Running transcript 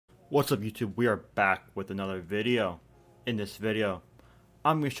What's up YouTube? We are back with another video. In this video,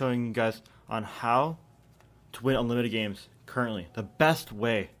 I'm going to be showing you guys on how to win unlimited games currently. The best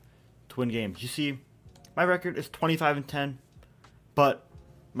way to win games. You see, my record is 25-10, but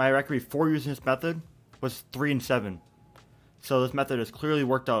my record before using this method was 3-7. So this method has clearly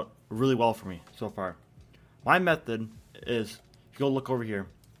worked out really well for me so far. My method is, if you go look over here,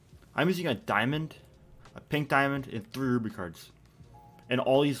 I'm using a diamond, a pink diamond, and 3 ruby cards. And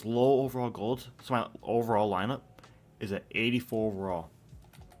all these low overall golds, so my overall lineup is at 84 overall.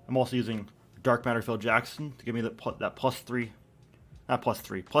 I'm also using Dark Matter Phil Jackson to give me that plus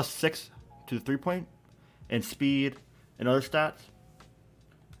 6 to the 3-point, and speed and other stats.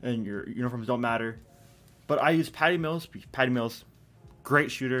 And your uniforms don't matter. But I use Patty Mills. Patty Mills, great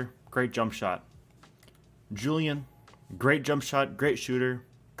shooter, great jump shot. Julian, great jump shot, great shooter,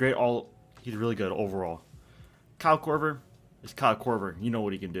 great all. He's really good overall. Kyle Korver is Kyle Korver. You know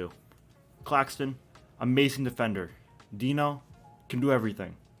what he can do. Claxton, amazing defender. Dino can do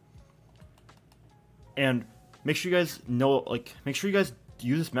everything. And make sure you guys know, make sure you guys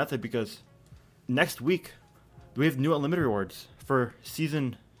use this method, because next week we have new unlimited rewards for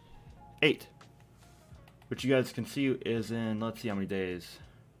season 8, which you guys can see is in, let's see how many days.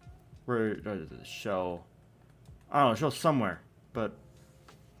 Where does it show? I don't know, it shows somewhere, but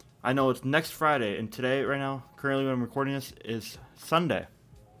I know it's next Friday, and today, right now, currently when I'm recording this, is Sunday.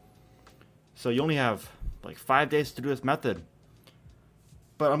 So you only have like 5 days to do this method.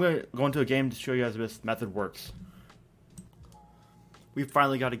 But I'm going to go into a game to show you guys if this method works. We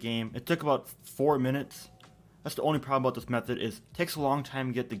finally got a game. It took about 4 minutes. That's the only problem about this method, is it takes a long time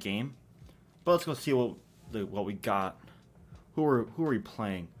to get the game. But let's go see what we got. Who are we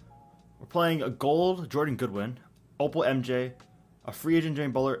playing? We're playing a gold Jordan Goodwin, Opal MJ, a free agent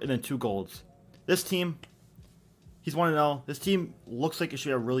Jimmy Butler, and then 2 golds. This team, he's 1-0. This team looks like it should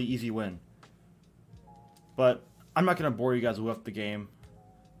be a really easy win. But I'm not going to bore you guys with the game.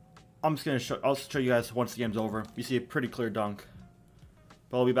 I'm just going to I'll show you guys once the game's over. You see a pretty clear dunk.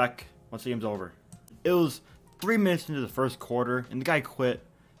 But I'll be back once the game's over. It was 3 minutes into the first quarter, and the guy quit.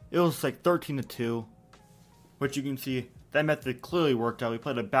 It was like 13-2. Which you can see, that method clearly worked out. We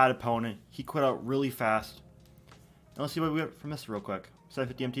played a bad opponent. He quit out really fast. And let's see what we got from this real quick.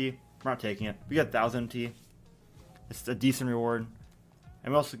 750 MT, we're not taking it. We got 1000 MT. It's a decent reward.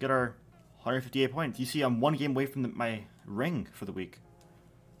 And we also get our 158 points. You see, I'm 1 game away from my ring for the week.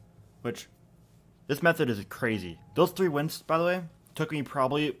 Which, this method is crazy. Those 3 wins, by the way, took me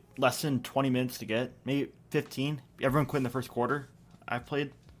probably less than 20 minutes to get. Maybe 15. Everyone quit in the first quarter I've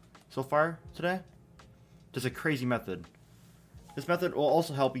played so far today. Just a crazy method. This method will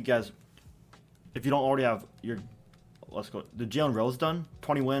also help you guys, if you don't already have your, let's go, the Jalen Rose done,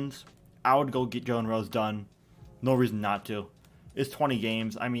 20 wins. I would go get Jalen Rose done. No reason not to. It's 20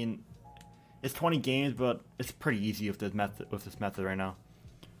 games. I mean, it's 20 games, but it's pretty easy with this method right now.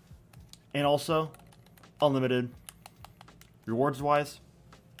 And also, unlimited rewards wise,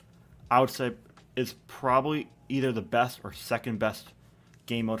 I would say it's probably either the best or second best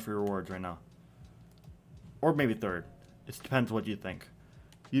game mode for rewards right now, or maybe third. It depends what you think.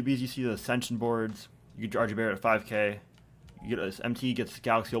 You see the Ascension boards. You get RJ Barrett at 5K. You get this MT gets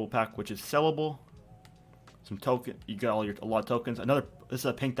Galaxy Opal Pack, which is sellable. Some token. You get a lot of tokens. This is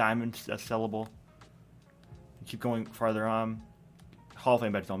a pink diamond that's sellable. You keep going farther on. Hall of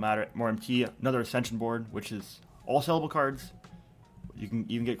Fame badges don't matter. More MT. Another Ascension board, which is all sellable cards. You can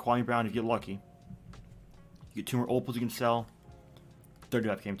even get Kwame Brown if you get lucky. You get 2 more Opals you can sell.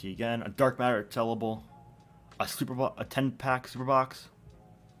 35K MT again. A Dark Matter sellable. A 10-pack Super Box,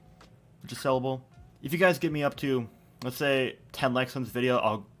 which is sellable. If you guys get me up to, let's say, 10 likes on this video,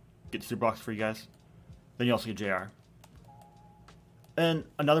 I'll get the Super Box for you guys. Then you also get JR. And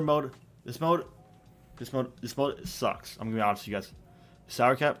another mode. This mode sucks. I'm gonna be honest with you guys.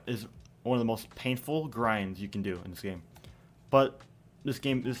 Sour Cap is one of the most painful grinds you can do in this game. But this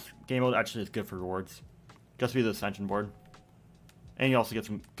game mode actually is good for rewards. Just be the Ascension board. And you also get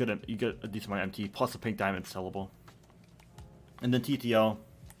you get a decent amount of MT, plus a pink diamond sellable. And then TTO.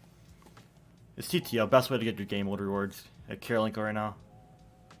 It's TTO, best way to get your game mode rewards at Karolinko right now.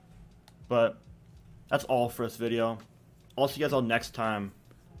 But that's all for this video. I'll see you guys all next time.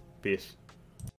 Peace.